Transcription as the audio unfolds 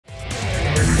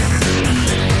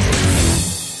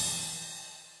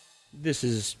This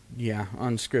is, yeah,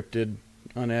 unscripted,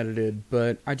 unedited,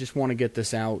 but I just want to get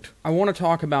this out. I want to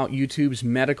talk about YouTube's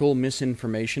medical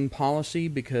misinformation policy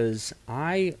because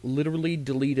I literally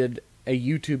deleted a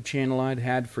YouTube channel I'd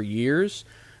had for years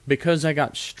because I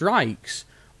got strikes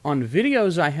on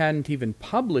videos I hadn't even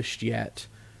published yet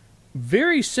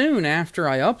very soon after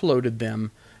I uploaded them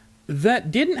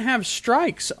that didn't have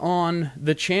strikes on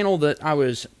the channel that I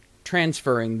was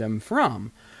transferring them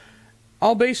from.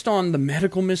 All based on the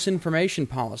medical misinformation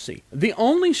policy. The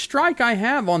only strike I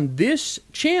have on this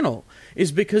channel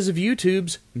is because of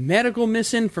YouTube's medical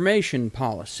misinformation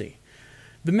policy.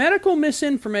 The medical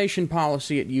misinformation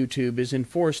policy at YouTube is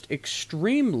enforced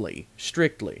extremely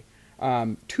strictly,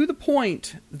 to the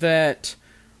point that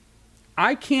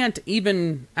I can't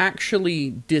even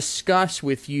actually discuss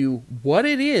with you what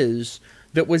it is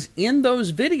that was in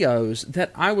those videos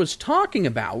that I was talking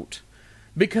about,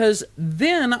 because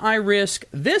then I risk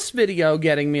this video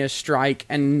getting me a strike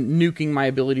and nuking my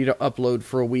ability to upload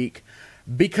for a week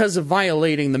because of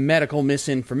violating the medical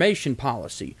misinformation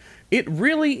policy. It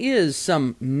really is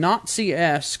some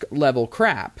Nazi-esque level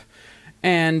crap,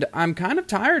 and I'm kind of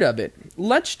tired of it.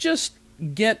 Let's just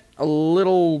get a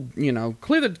little,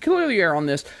 clear the air on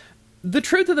this. The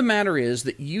truth of the matter is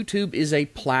that YouTube is a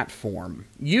platform.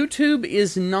 YouTube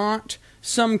is not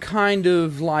some kind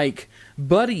of,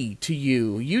 buddy to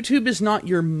you. YouTube is not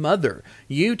your mother.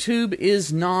 YouTube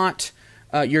is not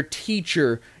your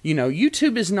teacher.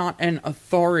 YouTube is not an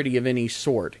authority of any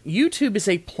sort. YouTube is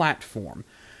a platform.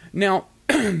 Now,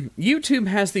 YouTube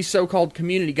has these so-called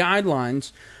community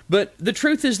guidelines, but the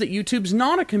truth is that YouTube's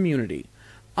not a community.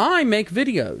 I make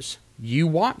videos. You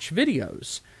watch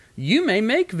videos. You may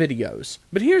make videos.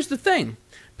 But here's the thing.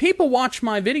 People watch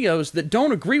my videos that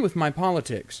don't agree with my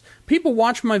politics. People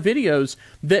watch my videos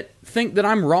that think that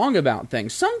I'm wrong about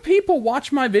things. Some people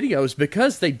watch my videos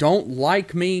because they don't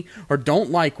like me or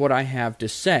don't like what I have to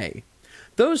say.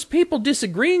 Those people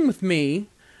disagreeing with me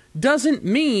doesn't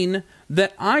mean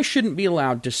that I shouldn't be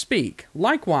allowed to speak.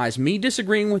 Likewise, me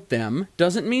disagreeing with them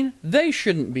doesn't mean they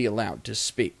shouldn't be allowed to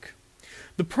speak.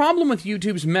 The problem with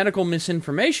YouTube's medical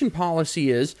misinformation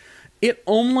policy is it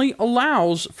only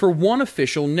allows for one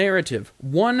official narrative,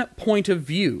 one point of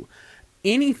view.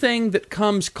 Anything that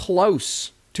comes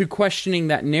close to questioning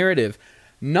that narrative,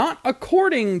 not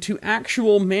according to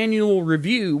actual manual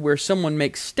review where someone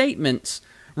makes statements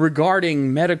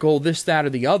regarding medical this, that,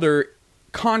 or the other,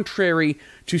 contrary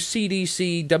to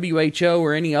CDC, WHO,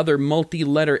 or any other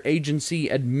multi-letter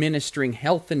agency administering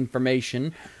health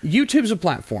information. YouTube's a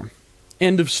platform.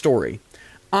 End of story.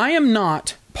 I am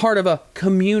not part of a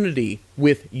community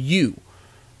with you.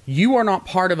 You are not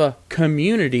part of a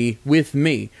community with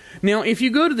me. Now, if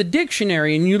you go to the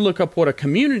dictionary and you look up what a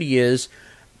community is,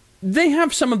 they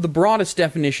have some of the broadest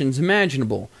definitions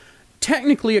imaginable.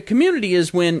 Technically, a community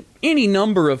is when any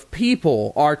number of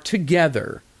people are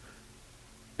together.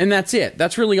 And that's it.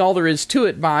 That's really all there is to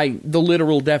it by the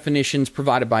literal definitions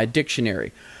provided by a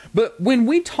dictionary. But when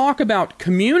we talk about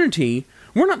community,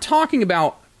 we're not talking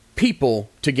about people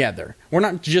together. We're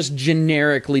not just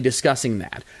generically discussing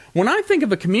that. When I think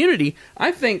of a community,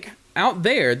 I think out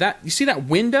there, that you see that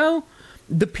window?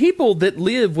 The people that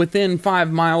live within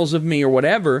 5 miles of me or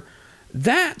whatever,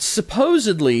 that's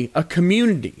supposedly a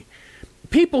community.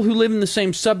 People who live in the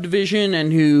same subdivision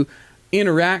and who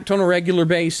interact on a regular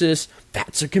basis,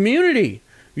 that's a community.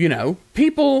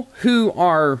 People who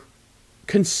are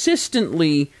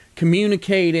consistently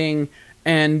communicating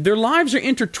and their lives are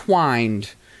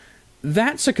intertwined,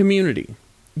 that's a community.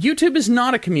 YouTube is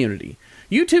not a community.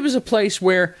 YouTube is a place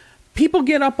where people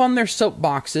get up on their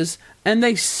soapboxes and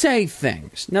they say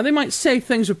things. Now, they might say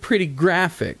things with pretty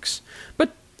graphics,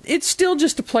 but it's still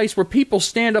just a place where people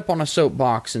stand up on a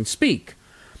soapbox and speak.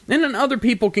 And then other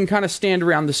people can kind of stand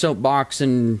around the soapbox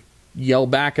and yell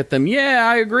back at them, yeah,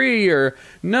 I agree, or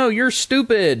no, you're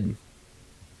stupid.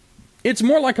 It's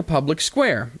more like a public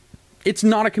square. It's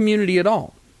not a community at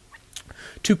all.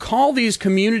 To call these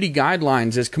community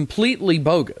guidelines is completely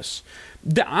bogus.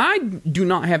 I do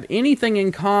not have anything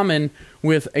in common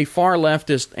with a far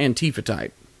leftist Antifa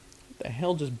type. What the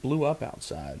hell just blew up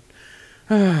outside?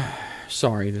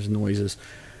 Sorry, there's noises.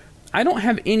 I don't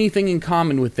have anything in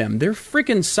common with them. They're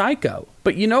freaking psycho.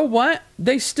 But you know what?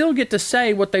 They still get to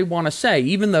say what they want to say,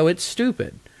 even though it's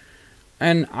stupid.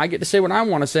 And I get to say what I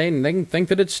want to say, and they can think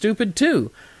that it's stupid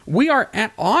too. We are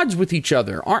at odds with each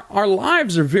other. Our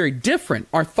lives are very different.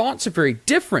 Our thoughts are very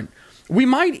different. We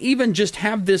might even just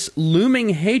have this looming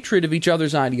hatred of each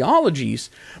other's ideologies.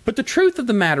 But the truth of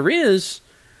the matter is,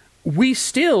 we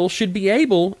still should be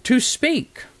able to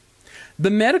speak. The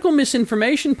medical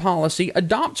misinformation policy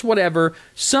adopts whatever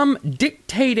some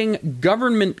dictating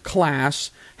government class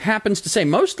happens to say.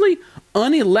 Mostly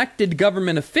unelected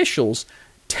government officials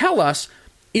tell us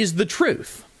is the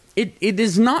truth. It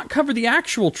does not cover the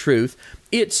actual truth.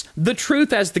 It's the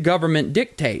truth as the government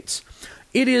dictates.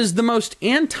 It is the most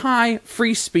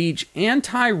anti-free speech,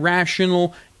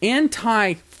 anti-rational,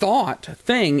 anti-thought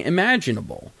thing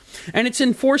imaginable. And it's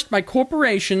enforced by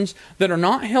corporations that are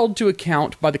not held to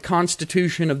account by the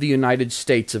Constitution of the United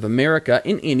States of America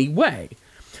in any way.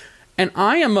 And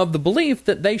I am of the belief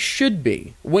that they should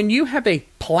be. When you have a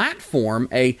platform,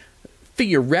 a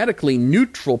theoretically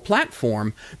neutral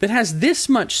platform that has this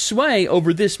much sway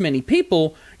over this many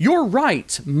people, your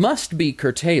rights must be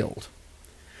curtailed.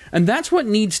 And that's what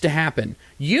needs to happen.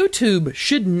 YouTube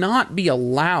should not be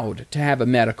allowed to have a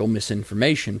medical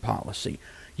misinformation policy.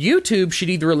 YouTube should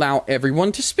either allow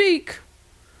everyone to speak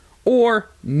or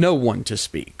no one to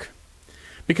speak.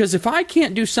 Because if I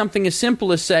can't do something as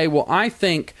simple as say, well, I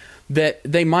think that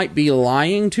they might be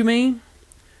lying to me,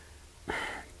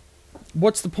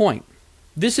 what's the point?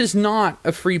 This is not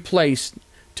a free place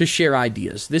to share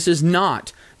ideas. This is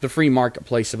not the free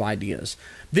marketplace of ideas.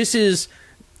 This is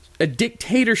a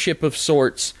dictatorship of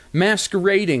sorts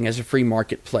masquerading as a free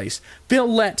marketplace.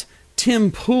 They'll let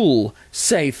Tim Pool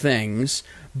say things,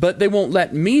 but they won't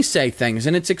let me say things,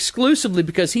 and it's exclusively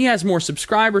because he has more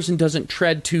subscribers and doesn't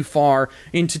tread too far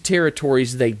into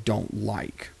territories they don't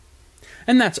like.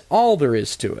 And that's all there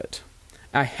is to it.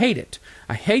 I hate it.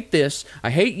 I hate this. I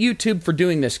hate YouTube for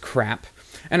doing this crap,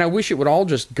 and I wish it would all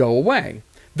just go away.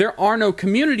 There are no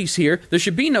communities here. There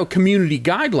should be no community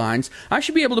guidelines. I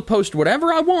should be able to post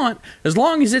whatever I want as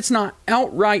long as it's not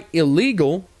outright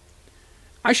illegal.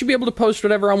 I should be able to post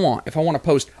whatever I want. If I want to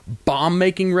post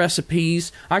bomb-making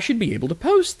recipes, I should be able to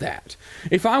post that.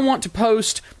 If I want to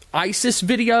post ISIS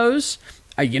videos,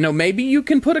 maybe you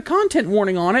can put a content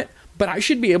warning on it, but I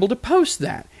should be able to post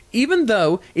that. Even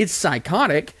though it's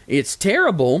psychotic, it's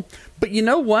terrible, but you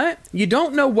know what? You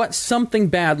don't know what something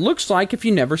bad looks like if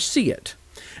you never see it.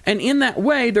 And in that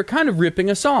way, they're kind of ripping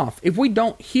us off. If we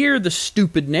don't hear the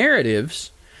stupid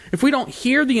narratives, if we don't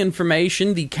hear the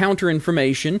information, the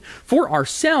counter-information for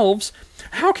ourselves,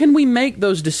 how can we make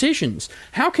those decisions?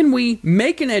 How can we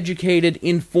make an educated,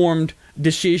 informed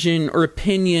decision or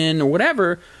opinion or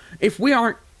whatever if we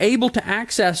aren't able to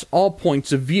access all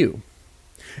points of view?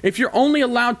 If you're only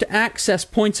allowed to access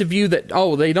points of view that,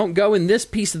 they don't go in this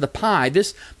piece of the pie,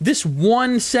 this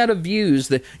one set of views,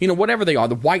 that, whatever they are,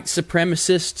 the white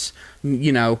supremacists,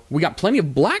 we got plenty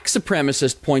of black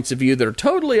supremacist points of view that are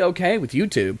totally okay with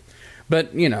YouTube.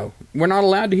 But, we're not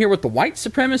allowed to hear what the white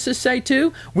supremacists say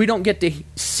too. We don't get to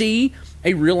see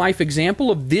a real-life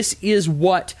example of this is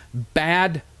what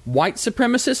bad white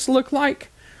supremacists look like.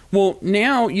 Well,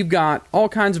 now you've got all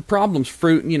kinds of problems.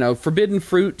 Forbidden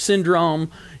fruit syndrome.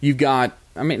 You've got,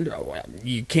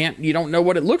 you don't know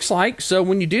what it looks like. So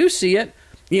when you do see it,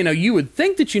 you would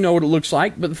think that you know what it looks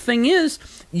like. But the thing is,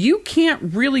 you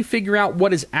can't really figure out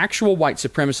what is actual white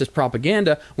supremacist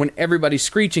propaganda when everybody's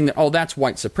screeching that, that's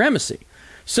white supremacy.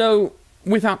 So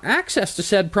without access to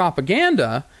said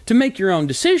propaganda to make your own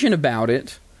decision about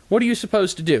it, what are you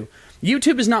supposed to do?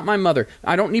 YouTube is not my mother.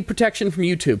 I don't need protection from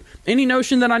YouTube. Any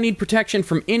notion that I need protection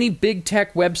from any big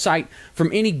tech website,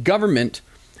 from any government,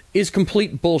 is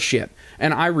complete bullshit.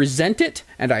 And I resent it,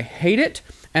 and I hate it,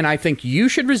 and I think you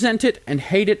should resent it and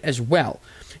hate it as well.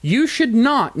 You should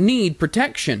not need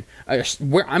protection.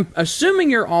 I'm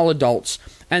assuming you're all adults,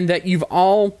 and that you've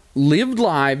all lived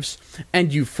lives,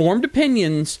 and you've formed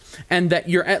opinions, and that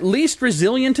you're at least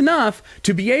resilient enough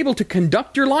to be able to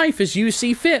conduct your life as you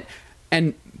see fit.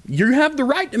 And you have the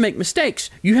right to make mistakes.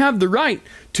 You have the right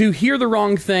to hear the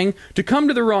wrong thing, to come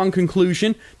to the wrong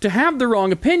conclusion, to have the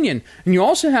wrong opinion. And you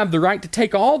also have the right to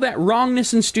take all that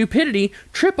wrongness and stupidity,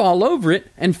 trip all over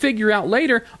it, and figure out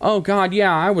later, oh God,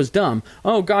 yeah, I was dumb.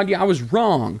 Oh God, yeah, I was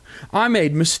wrong. I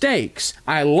made mistakes.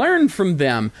 I learned from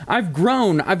them. I've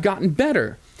grown. I've gotten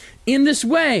better. In this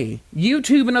way,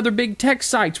 YouTube and other big tech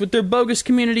sites with their bogus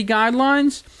community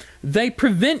guidelines, they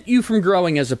prevent you from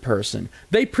growing as a person.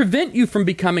 They prevent you from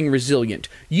becoming resilient.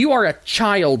 You are a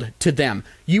child to them.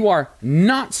 You are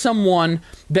not someone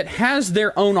that has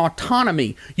their own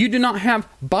autonomy. You do not have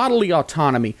bodily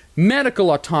autonomy,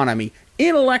 medical autonomy,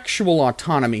 intellectual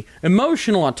autonomy,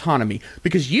 emotional autonomy,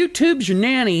 because YouTube's your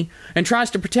nanny and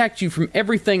tries to protect you from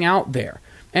everything out there.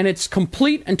 And it's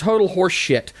complete and total horse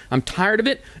shit. I'm tired of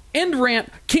it. End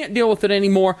rant. Can't deal with it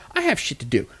anymore. I have shit to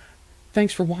do.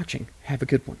 Thanks for watching. Have a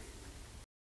good one.